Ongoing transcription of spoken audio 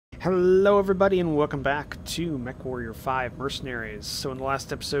Hello everybody and welcome back to MechWarrior 5 Mercenaries. So in the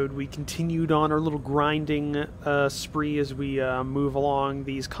last episode we continued on our little grinding spree as we move along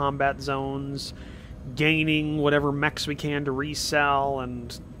these combat zones, gaining whatever mechs we can to resell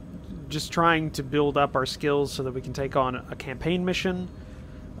and just trying to build up our skills so that we can take on a campaign mission.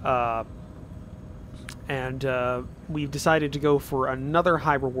 We've decided to go for another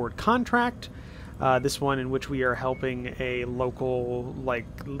high reward contract. This one in which we are helping a local,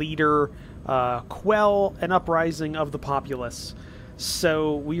 leader quell an uprising of the populace.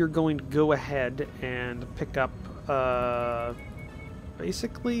 So we are going to go ahead and pick up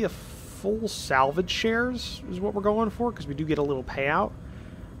basically a full salvage shares is what we're going for, because we do get a little payout.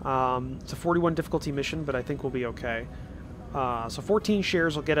 It's a 41 difficulty mission, but I think we'll be okay. So 14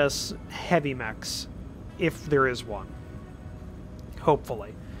 shares will get us heavy mechs, if there is one.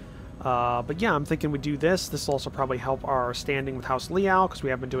 Hopefully. But yeah, I'm thinking we do this. This will also probably help our standing with House Liao, because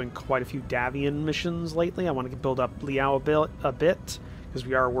we have been doing quite a few Davian missions lately. I want to build up Liao a bit, because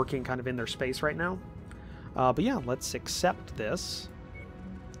we are working kind of in their space right now. But yeah, let's accept this.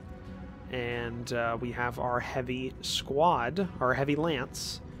 And we have our heavy squad, our heavy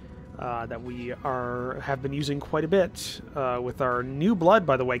lance, that we have been using quite a bit with our new blood,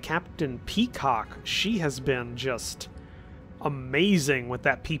 by the way, Captain Peacock. She has been just amazing with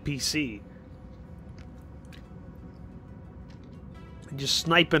that PPC. Just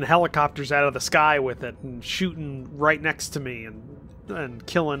sniping helicopters out of the sky with it and shooting right next to me and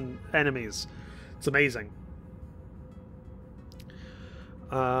killing enemies. It's amazing.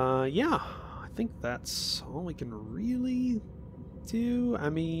 Yeah, I think that's all we can really do.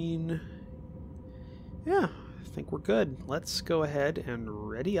 I mean, yeah, I think we're good. Let's go ahead and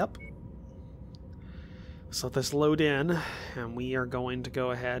ready up. So let this load in, and we are going to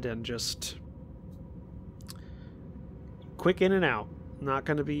go ahead and just quick in and out. Not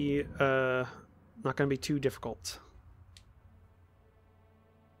going to be too difficult.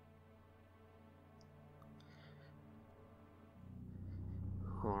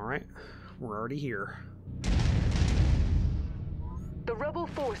 All right, we're already here. The rebel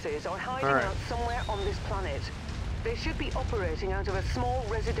forces are hiding out somewhere on this planet. They should be operating out of a small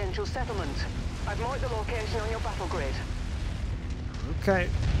residential settlement. I've marked the location on your battle grid. Okay.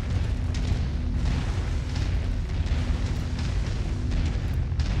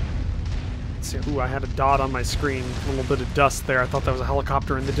 Let's see. Ooh, I had a dot on my screen. A little bit of dust there. I thought that was a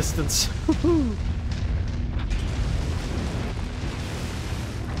helicopter in the distance.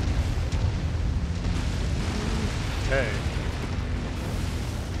 Okay.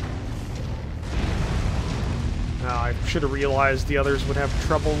 I should have realized the others would have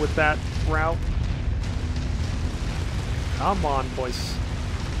trouble with that route. Come on, boys.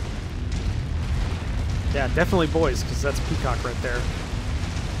 Yeah, definitely boys, because that's Peacock right there.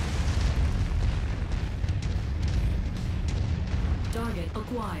 Target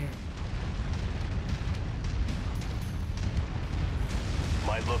acquired.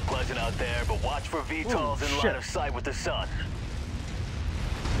 Might look pleasant out there, but watch for VTOLs in line of sight with the sun.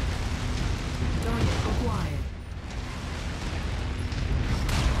 Target acquired.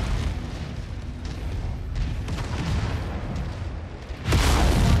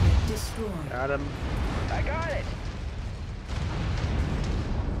 Got him. I got it.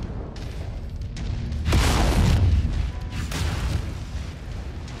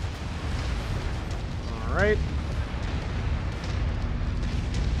 All right.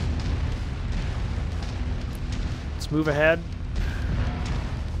 Let's move ahead.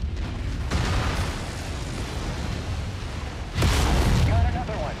 Got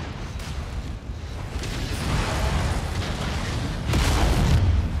another one.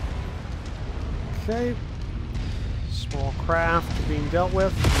 Okay. Small craft being dealt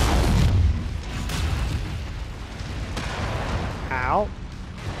with. Ow.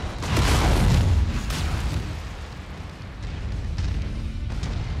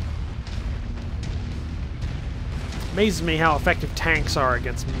 Amazes me how effective tanks are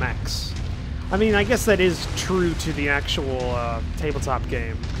against mechs. I mean, I guess that is true to the actual tabletop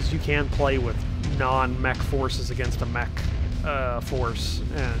game, because you can play with non-mech forces against a mech force,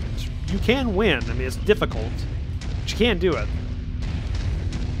 and you can win. I mean, it's difficult, but you can do it.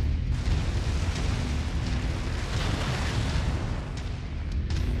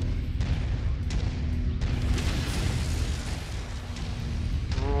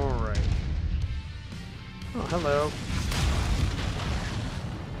 Alright. Oh, hello.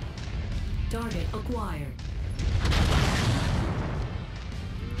 Target acquired.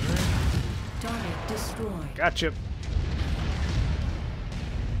 Target destroyed. Gotcha.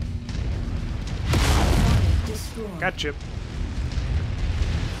 Destroyed. Gotcha.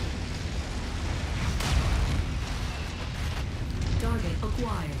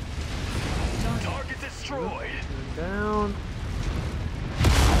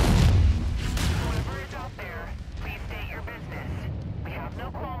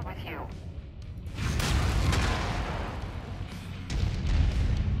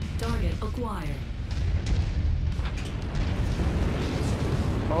 acquired.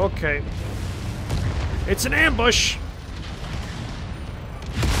 Okay. It's an ambush!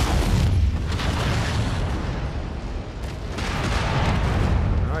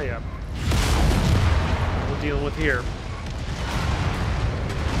 Oh, yeah. What we're dealing with here.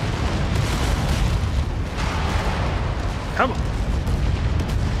 Come on.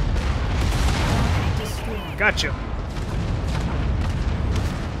 Gotcha.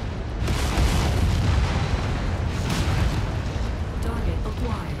 Target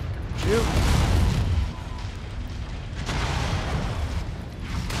acquired. Shoot.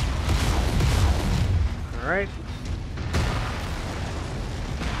 Alright.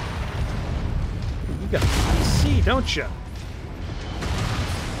 You got a PC, don't you?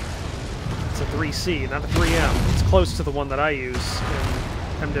 It's a 3C, not a 3M. It's close to the one that I use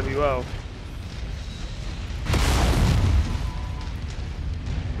in MWO.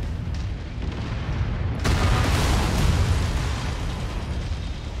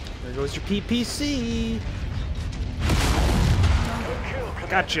 There goes your PPC.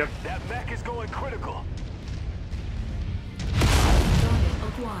 Gotcha. That mech is going critical. Target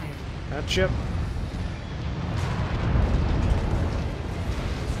acquired. Gotcha.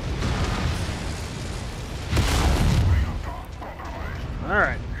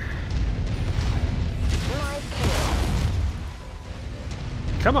 Alright.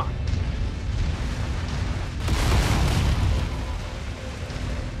 Come on.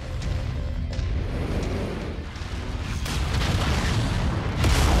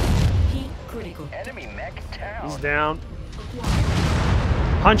 Heat critical. Enemy mech down. He's down. Acquired.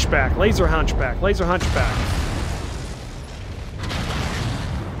 Hunchback. Laser hunchback. Laser hunchback.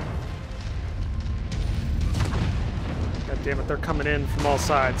 God damn it, they're coming in from all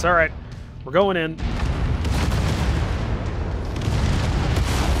sides. Alright. We're going in. Target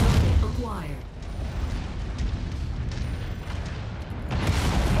acquired.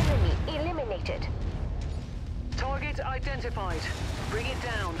 Enemy eliminated. Target identified. Bring it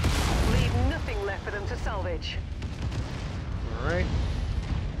down. Leave nothing left for them to salvage. Alright.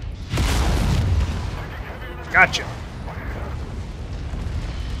 Gotcha.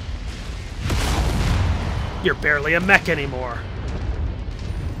 You're barely a mech anymore.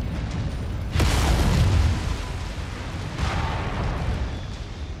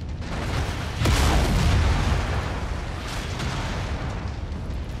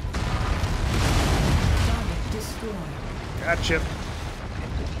 Target destroyed. Gotcha.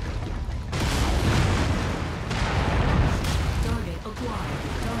 Target acquired.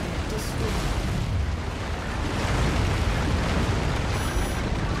 Target destroyed.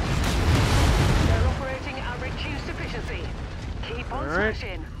 They're operating at reduced efficiency. Keep on All right.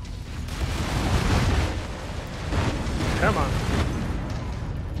 smashing. Come on.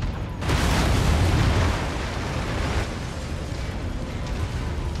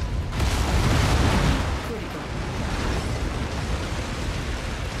 Critical.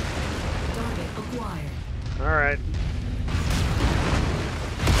 Target acquired. Alright.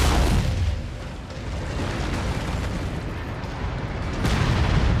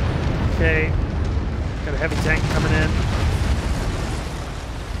 Okay. Got a heavy tank coming in.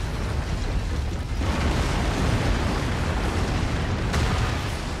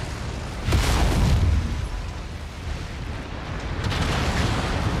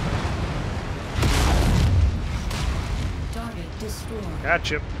 Target destroyed.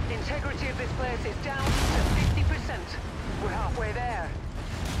 Gotcha. Integrity of this place is down to 50%. We're halfway there.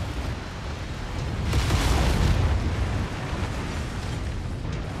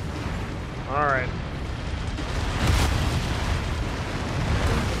 Alright.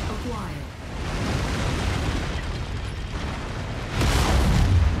 Target acquired.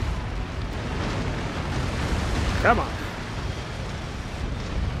 Come on.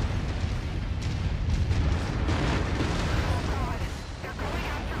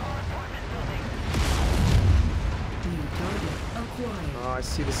 New target acquired. Oh, I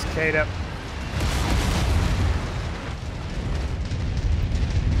see the cicada.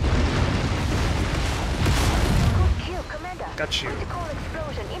 Good kill, Commander. Got you. Critical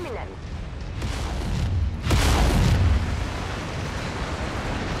explosion imminent.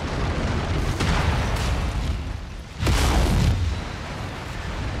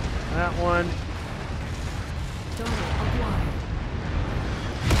 That one. Target acquired.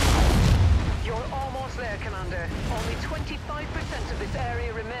 You're almost there, Commander. Only 25% of this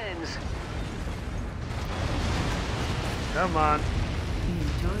area remains. Come on. New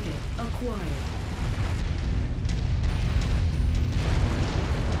target acquired.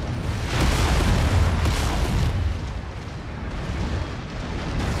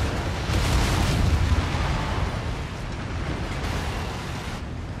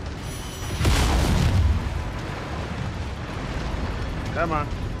 Come on.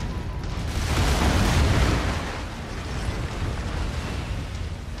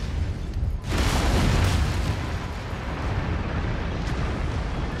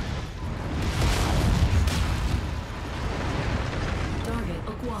 Target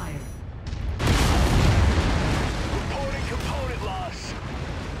acquired. Reporting component loss.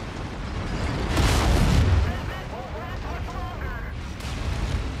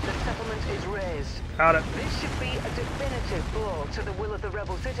 The settlement is raised. Got it. This should be a definitive blow to the will of the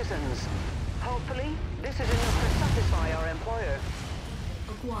rebel citizens. Hopefully, this is enough to satisfy our employer.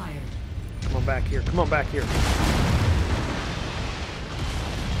 Acquired. Come on back here. Come on back here.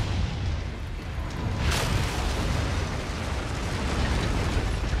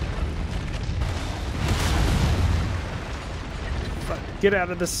 Fuck, get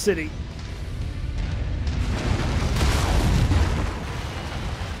out of the city.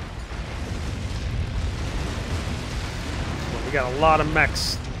 Well, we got a lot of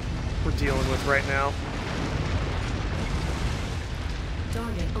mechs we're dealing with right now.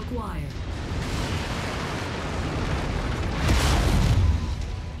 Target acquired.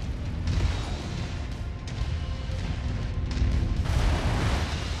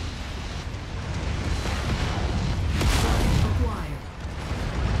 Target acquired.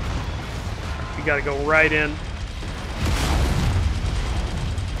 You gotta go right in.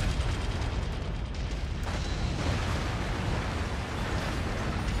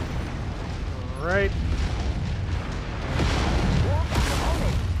 All right.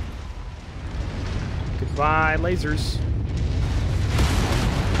 Goodbye, lasers.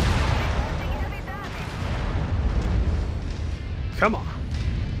 Come on.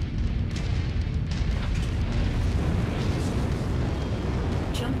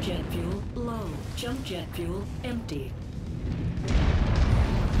 Jump jet fuel low. Jump jet fuel empty.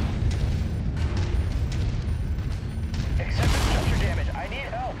 Excessive structure damage. I need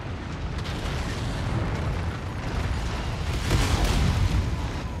help.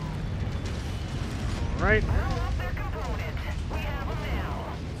 All right.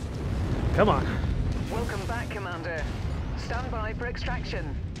 Come on. Welcome back, Commander. Stand by for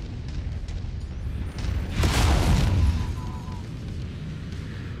extraction.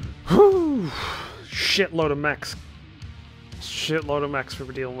 Whew. Shitload of mechs. Shitload of mechs we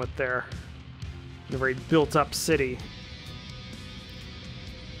were dealing with there. In a very built-up city.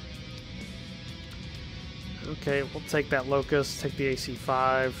 Okay, we'll take that Locust, take the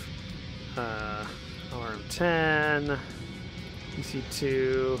AC-5, LRM-10,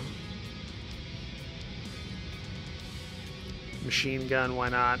 PC-2, machine gun, why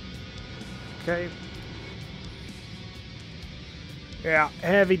not? Okay. Yeah,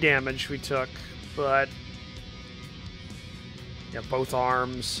 heavy damage we took, but yeah, both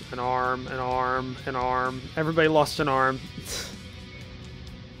arms, an arm, an arm, an arm. Everybody lost an arm.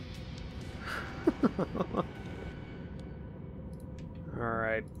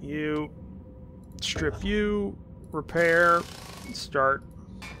 Alright, you strip you, repair, start.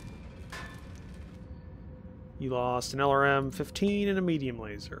 You lost an LRM-15 and a medium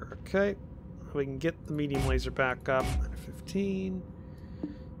laser. Okay, we can get the medium laser back up at 15.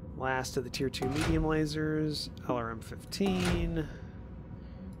 Last of the tier 2 medium lasers, LRM-15.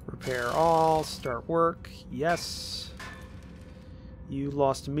 Repair all, start work, yes. You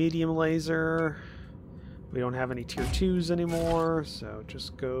lost a medium laser. We don't have any tier 2s anymore, so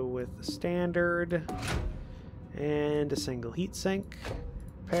just go with the standard. And a single heatsink.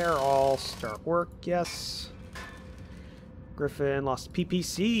 Repair all, start work, yes. Griffin lost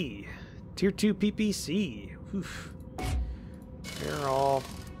PPC. Tier 2 PPC. Oof. Repair all.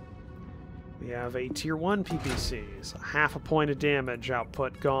 We have a tier 1 PPC, so half a point of damage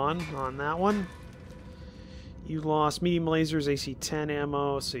output gone on that one. You lost medium lasers, AC-10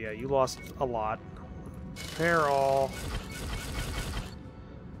 ammo, so yeah, you lost a lot. Repair all.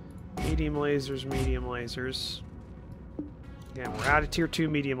 Medium lasers, medium lasers. Again, we're out of tier 2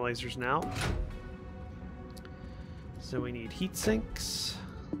 medium lasers now. So we need heat sinks.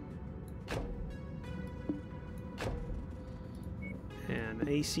 And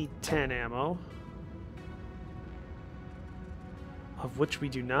AC-10 ammo. Of which we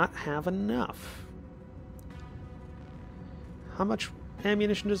do not have enough. How much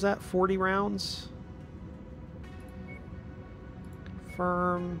ammunition is that? 40 rounds?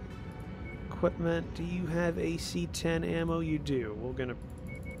 Confirm. Equipment. Do you have AC-10 ammo? You do. We're gonna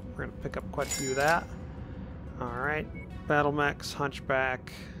pick up quite a few of that. Alright. Battle mechs,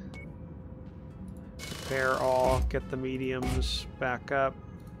 Hunchback. Repair all. Get the mediums back up.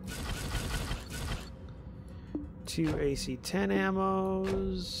 2 AC-10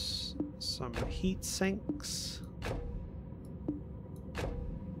 ammos. Some heat sinks.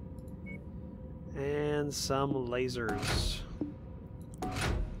 and some lasers.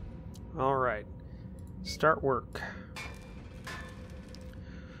 Alright. Start work.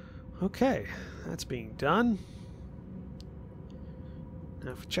 Okay, that's being done.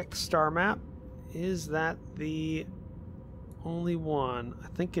 Now if we check the star map, is that the only one? I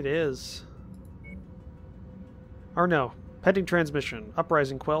think it is. Or no. Pending transmission.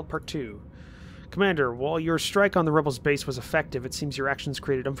 Uprising Quelled, Part 2. Commander, while your strike on the rebels' base was effective, it seems your actions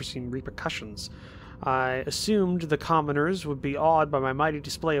created unforeseen repercussions. I assumed the commoners would be awed by my mighty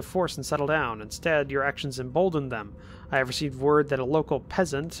display of force and settle down. Instead, your actions emboldened them. I have received word that a local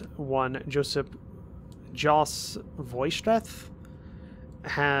peasant, one Joseph Joss Voistreth,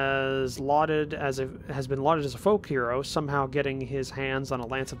 has been lauded as a folk hero, somehow getting his hands on a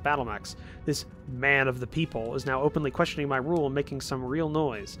lance of battle mechs. This man of the people is now openly questioning my rule and making some real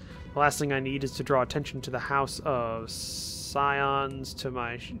noise. The last thing I need is to draw attention to the House of Scions, to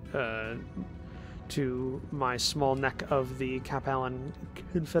my small neck of the Capalan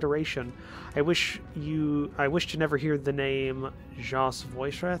Confederation. I wish to never hear the name Joss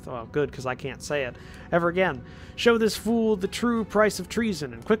Voistreth. Oh, good, because I can't say it ever again. Show this fool the true price of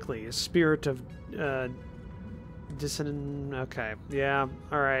treason, and quickly. A spirit of dissonant. Okay, yeah,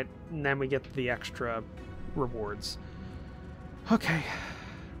 all right. And then we get the extra rewards. Okay.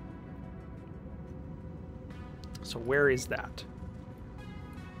 So where is that?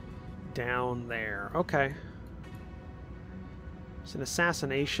 Down there. Okay. Some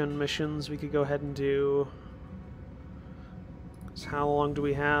assassination missions we could go ahead and do. So how long do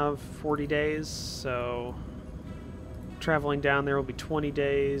we have? 40 days. So traveling down there will be 20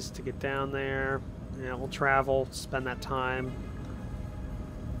 days to get down there. Yeah, we'll travel, spend that time.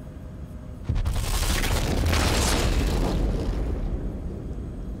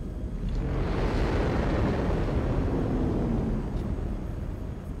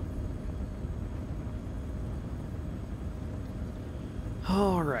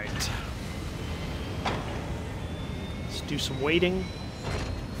 Alright. Let's do some waiting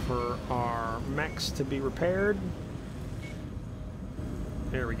for our mechs to be repaired.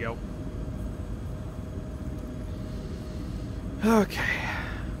 There we go. Okay.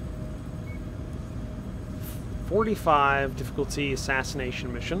 45 difficulty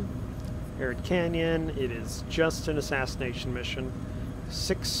assassination mission. Arid Canyon, it is just an assassination mission.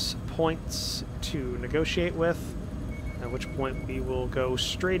 6 points to negotiate with. At which point we will go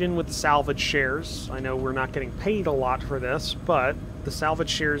straight in with the salvage shares. I know we're not getting paid a lot for this, but the salvage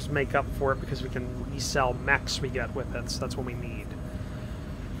shares make up for it because we can resell mechs we get with it, so that's what we need.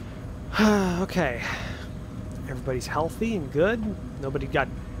 Okay. Everybody's healthy and good. Nobody got,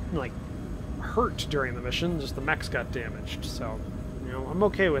 like, hurt during the mission, just the mechs got damaged, so, you know, I'm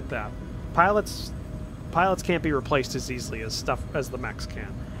okay with that. Pilots can't be replaced as easily as the mechs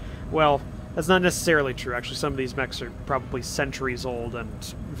can. Well, that's not necessarily true. Actually, some of these mechs are probably centuries old and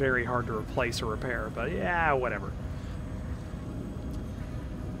very hard to replace or repair, but yeah, whatever.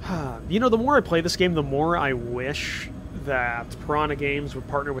 You know, the more I play this game, the more I wish that Piranha Games would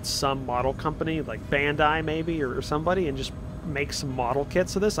partner with some model company, like Bandai maybe, or somebody, and just make some model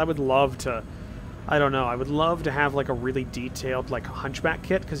kits of this. I would love to, I don't know, I would love to have like a really detailed like Hunchback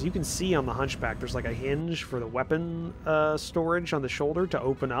kit, because you can see on the Hunchback there's like a hinge for the weapon storage on the shoulder to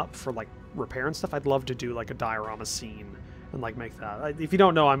open up for like repair and stuff. I'd love to do like a diorama scene and like make that. If you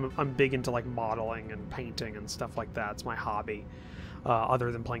don't know, I'm big into like modeling and painting and stuff like that. It's my hobby,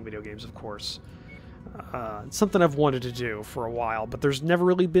 other than playing video games, of course. It's something I've wanted to do for a while, but there's never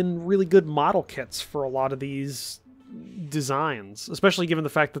really been really good model kits for a lot of these designs, especially given the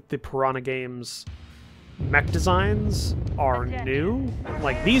fact that the Piranha Games mech designs are new.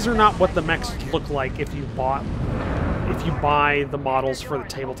 Like, these are not what the mechs look like if you buy the models for the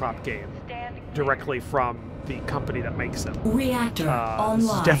tabletop game directly from the company that makes them. Reactor online.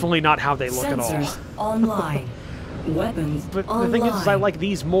 This is definitely not how they look Sensors at all. Online. Weapons But online. the thing is I like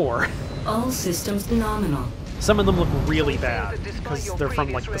these more. All systems nominal. Some of them look really bad because they're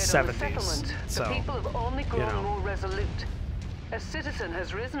from like the 70s. So, the people have only grown you know. more resolute. A citizen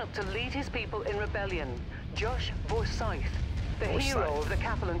has risen up to lead his people in rebellion. Josh Forsyth, the hero of the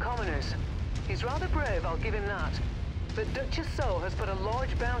Capelan commoners. He's rather brave, I'll give him that. But Duchess So has put a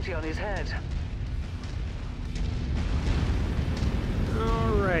large bounty on his head.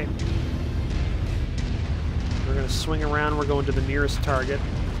 alright. We're gonna swing around, we're going to the nearest target.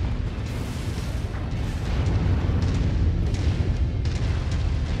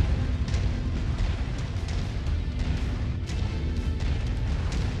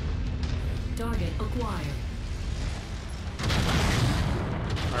 Target acquired.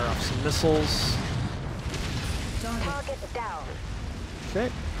 Fire off some missiles. Target Target down. Okay.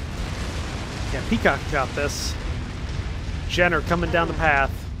 Yeah, Peacock got this. Jenner coming down the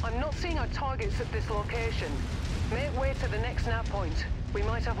path. I'm not seeing our targets at this location. Make way to the next nav point. We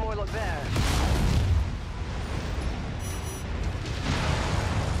might have more luck there.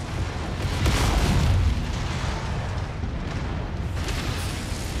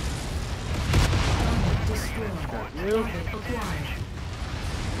 Destroyed. You. Target acquired.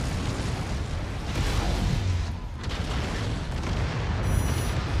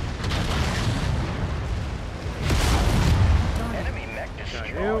 Enemy mech You.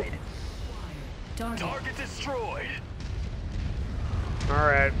 destroyed. Target. Target destroyed.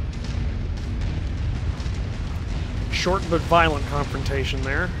 Alright. Short but violent confrontation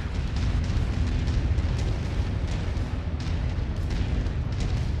there.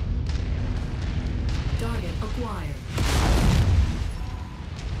 Target acquired.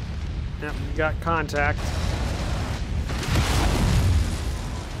 Yep, we got contact.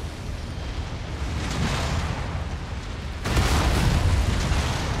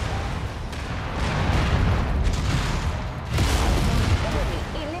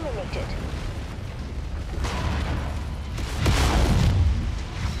 Eliminated.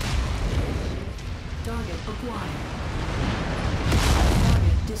 Target acquired.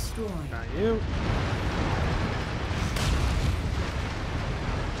 Target destroyed. Got you.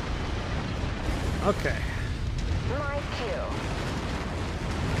 Okay. My kill.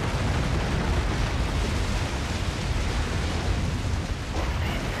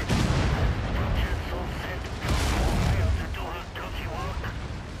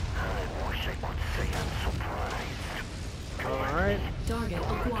 Alright. Target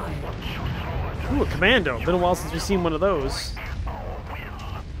acquired. Ooh, a commando. Been a while since we've seen one of those.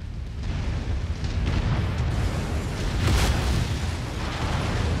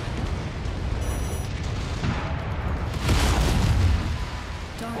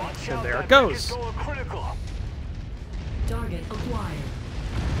 Target. And there it goes. Going critical. Target acquired.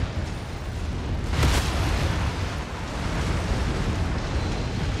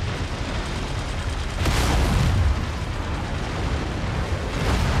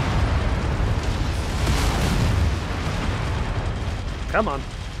 Come on.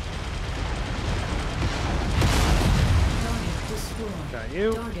 Target destroyed. Got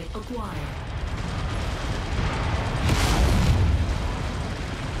you. Target acquired.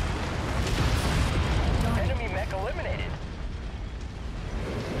 Target Enemy mech eliminated.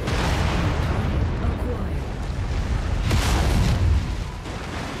 acquired.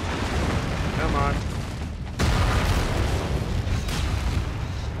 Come on.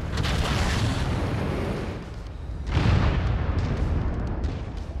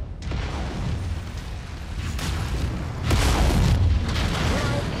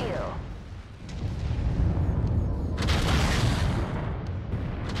 My kill.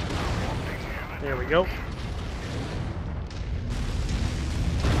 There we go.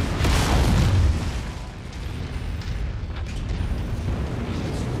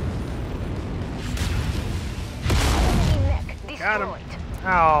 Enemy mech destroyed. Got him.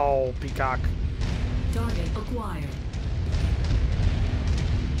 Ow, Peacock. Target acquired.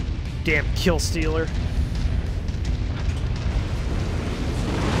 Damn kill stealer. Jump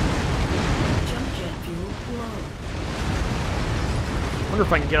jet fuel low. Wonder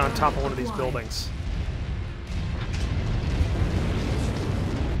if I can get on top of one of these buildings.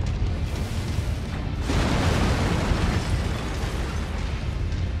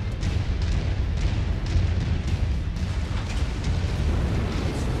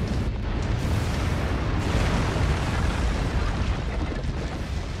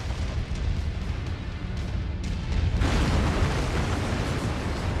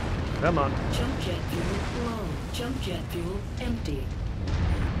 Come on. Jump jet fuel low. Jump jet fuel empty.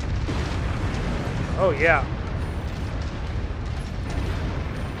 Oh, yeah.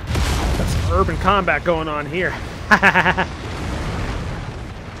 Got some urban combat going on here.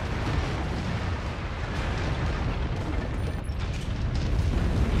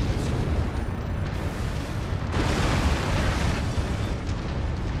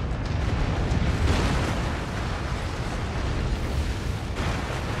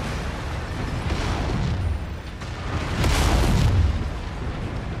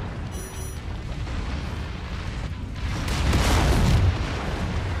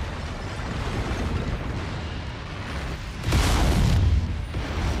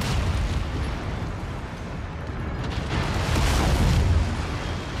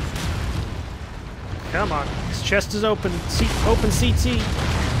 Come on. His chest is open. Seat open, CT.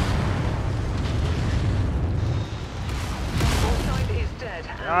 Forsyth is dead.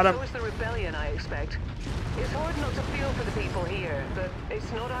 Got And him. so is the rebellion, I expect. It's hard not to feel for the people here, but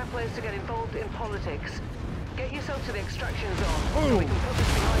it's not our place to get involved in politics. Get yourself to the extraction zone so we can put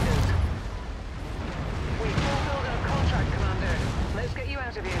this behind us. We fulfilled our contract, Commander. Let's get you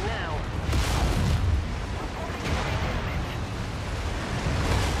out of here now.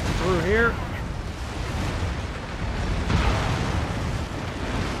 Through here.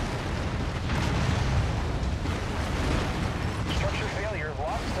 Structure failure.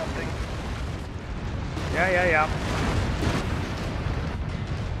 Lost something. Yeah.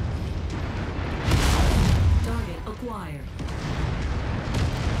 Target acquired.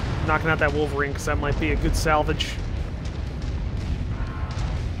 Knocking out that Wolverine because that might be a good salvage.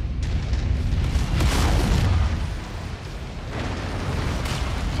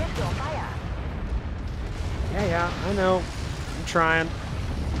 Check your fire. Yeah, I know. I'm trying.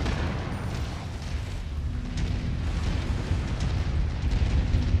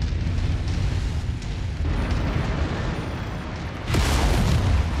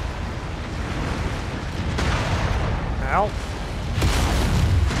 Ow.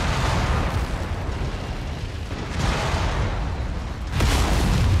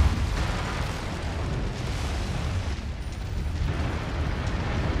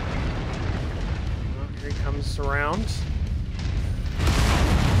 Well, here he comes around.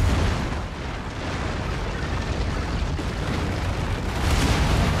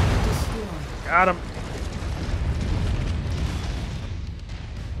 Destroyed. Got him.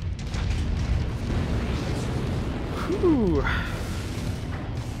 Whew.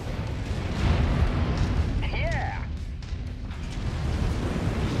 Yeah.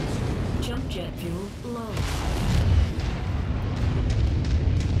 Jump jet fuel low.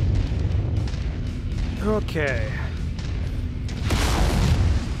 Okay.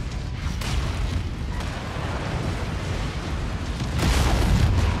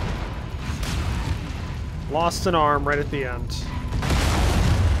 Lost an arm right at the end.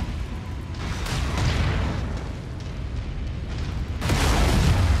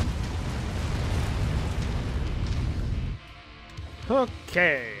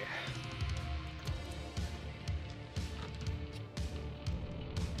 Okay.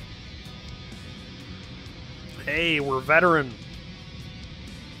 Hey, we're veteran.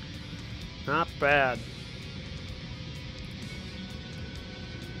 Not bad.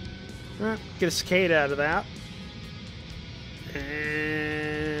 Alright, get a Cicada out of that.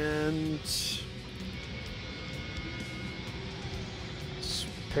 And let's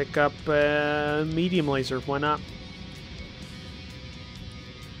pick up a medium laser. Why not?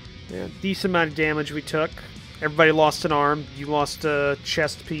 Yeah, decent amount of damage we took. Everybody lost an arm. You lost a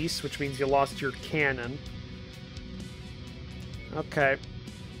chest piece, which means you lost your cannon. Okay.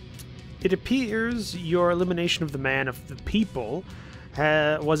 It appears your elimination of the man of the people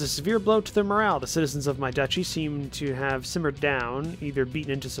was a severe blow to their morale. The citizens of my duchy seem to have simmered down, either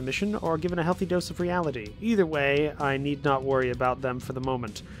beaten into submission or given a healthy dose of reality. Either way, I need not worry about them for the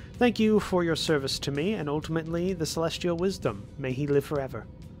moment. Thank you for your service to me, and ultimately the celestial wisdom. May he live forever.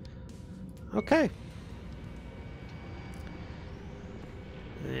 Okay.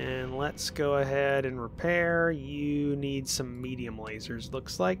 And let's go ahead and repair. You need some medium lasers,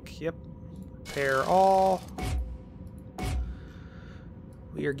 looks like. Yep. Repair all.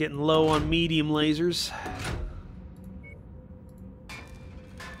 We are getting low on medium lasers.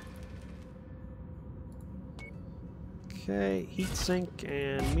 Okay, heatsink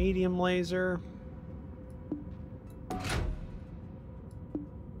and medium laser.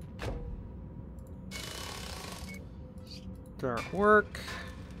 Start work.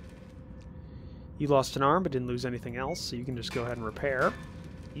 You lost an arm but didn't lose anything else, so you can just go ahead and repair.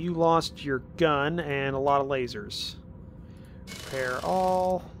 You lost your gun and a lot of lasers. Repair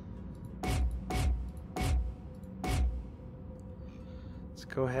all. Let's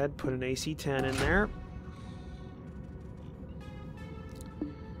go ahead, put an AC-10 in there.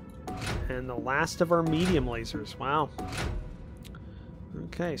 And the last of our medium lasers. Wow.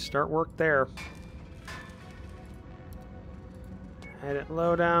 Okay, start work there. Edit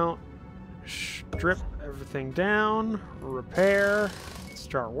loadout. Strip everything down. Repair.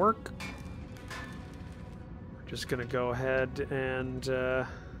 Start work. We're just going to go ahead and...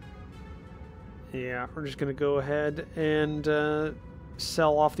 yeah, we're just going to go ahead and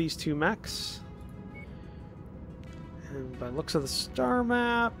sell off these two mechs. And by looks of the star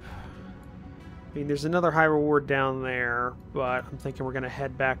map... I mean, there's another high reward down there, but I'm thinking we're going to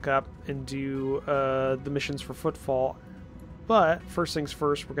head back up and do the missions for Footfall. But, first things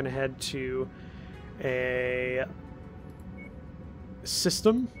first, we're going to head to a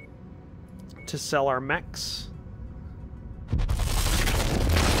system to sell our mechs.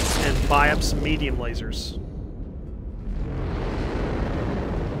 And buy up some medium lasers.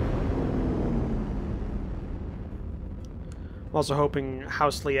 I'm also hoping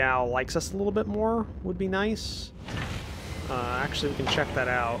House Liao likes us a little bit more. Would be nice. Actually, we can check that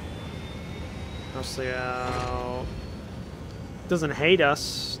out. House Liao doesn't hate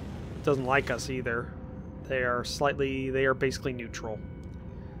us. Doesn't like us either. They are basically neutral.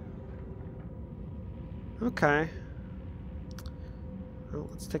 Okay. Well,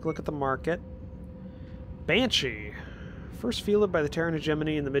 let's take a look at the market. Banshee. First fielded by the Terran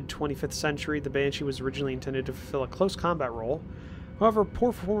hegemony in the mid-25th century, the Banshee was originally intended to fulfill a close combat role. However,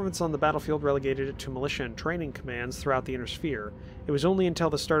 poor performance on the battlefield relegated it to militia and training commands throughout the Inner Sphere. It was only until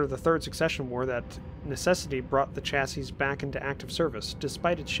the start of the Third Succession War that necessity brought the chassis back into active service.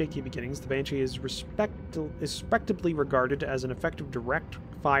 Despite its shaky beginnings, the Banshee is respectably regarded as an effective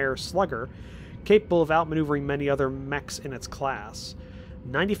direct-fire slugger, capable of outmaneuvering many other mechs in its class.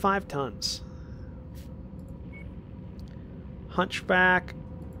 95 tons. Hunchback,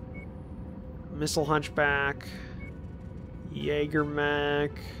 Missile Hunchback, Jaeger Mech,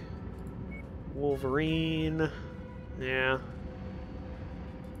 Wolverine, yeah.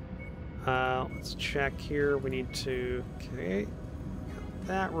 Let's check here. We need to, okay, got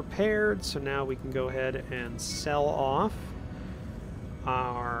that repaired, so now we can go ahead and sell off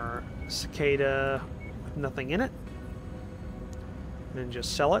our Cicada with nothing in it. And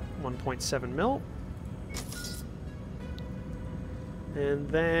just sell it, 1.7 mil. And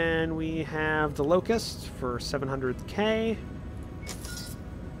then we have the Locust for 700k.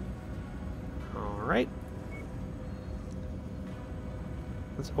 Alright.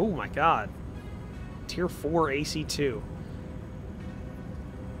 Oh my god. Tier 4 AC2.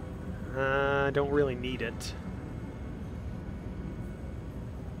 Don't really need it.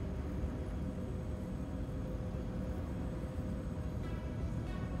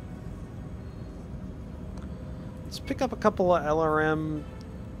 Let's pick up a couple of LRM.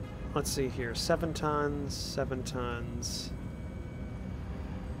 Let's see here. 7 tons, 7 tons.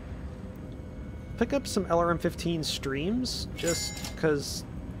 Pick up some LRM-15 streams, just because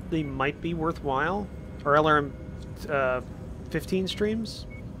they might be worthwhile. Or LRM-15 streams.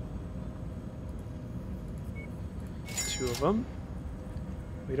 2 of them.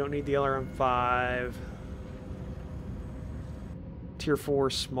 We don't need the LRM-5. Tier 4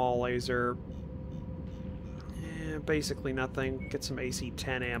 small laser. Basically nothing. Get some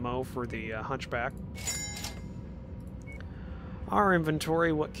AC-10 ammo for the Hunchback. Our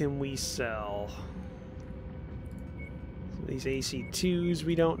inventory, what can we sell? Some of these AC-2s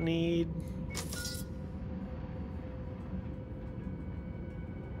we don't need.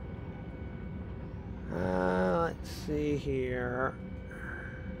 Let's see here.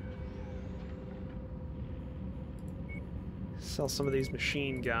 Sell some of these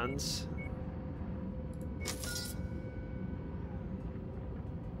machine guns.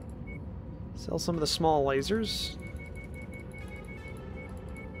 Sell some of the small lasers.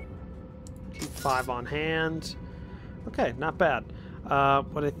 Keep 5 on hand. Okay, not bad.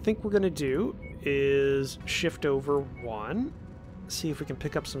 What I think we're going to do is shift over 1. See if we can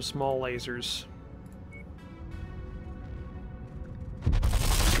pick up some small lasers.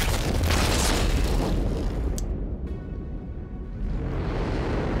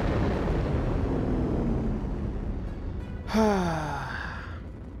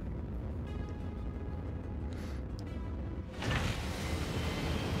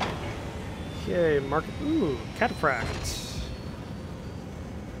 Okay, market. Ooh, Cataphract.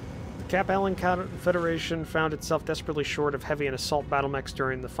 The Cap Allen Federation found itself desperately short of heavy and assault battle mechs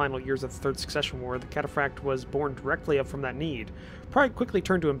during the final years of the Third Succession War. The Cataphract was born directly up from that need. Pride quickly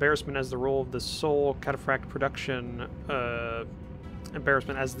turned to embarrassment as the role of the sole Cataphract production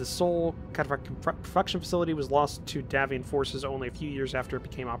production facility was lost to Davian forces only a few years after it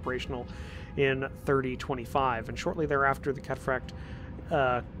became operational in 3025, and shortly thereafter the Cataphract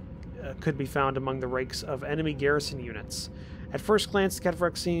could be found among the ranks of enemy garrison units. At first glance, the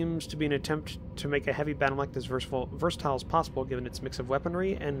Cataphract seems to be an attempt to make a heavy battle mech as versatile as possible given its mix of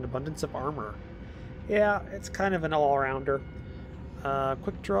weaponry and an abundance of armor. Yeah, it's kind of an all-rounder.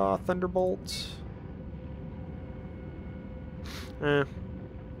 Quick draw, Thunderbolt. Let's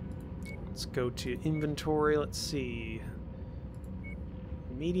go to inventory. Let's see.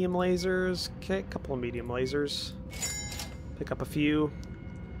 Medium lasers. Okay, a couple of medium lasers. Pick up a few.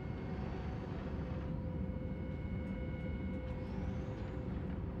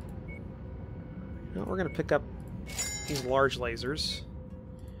 Now we're going to pick up these large lasers.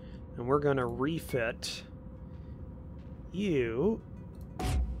 And we're going to refit you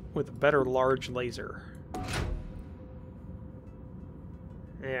with a better large laser.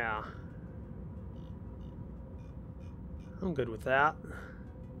 Yeah. I'm good with that.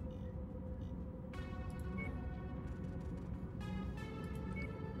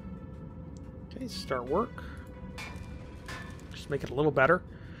 Okay, start work. Just make it a little better.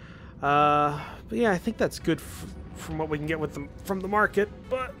 But yeah, I think that's good from what we can get with from the market.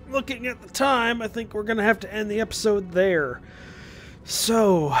 But looking at the time, I think we're going to have to end the episode there.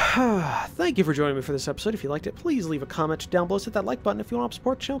 So, thank you for joining me for this episode. If you liked it, please leave a comment down below. Hit that like button. If you want to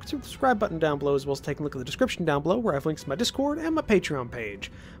support the channel, consider the subscribe button down below, as well as taking a look at the description down below, where I have links to my Discord and my Patreon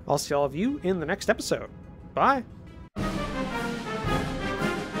page. I'll see all of you in the next episode. Bye!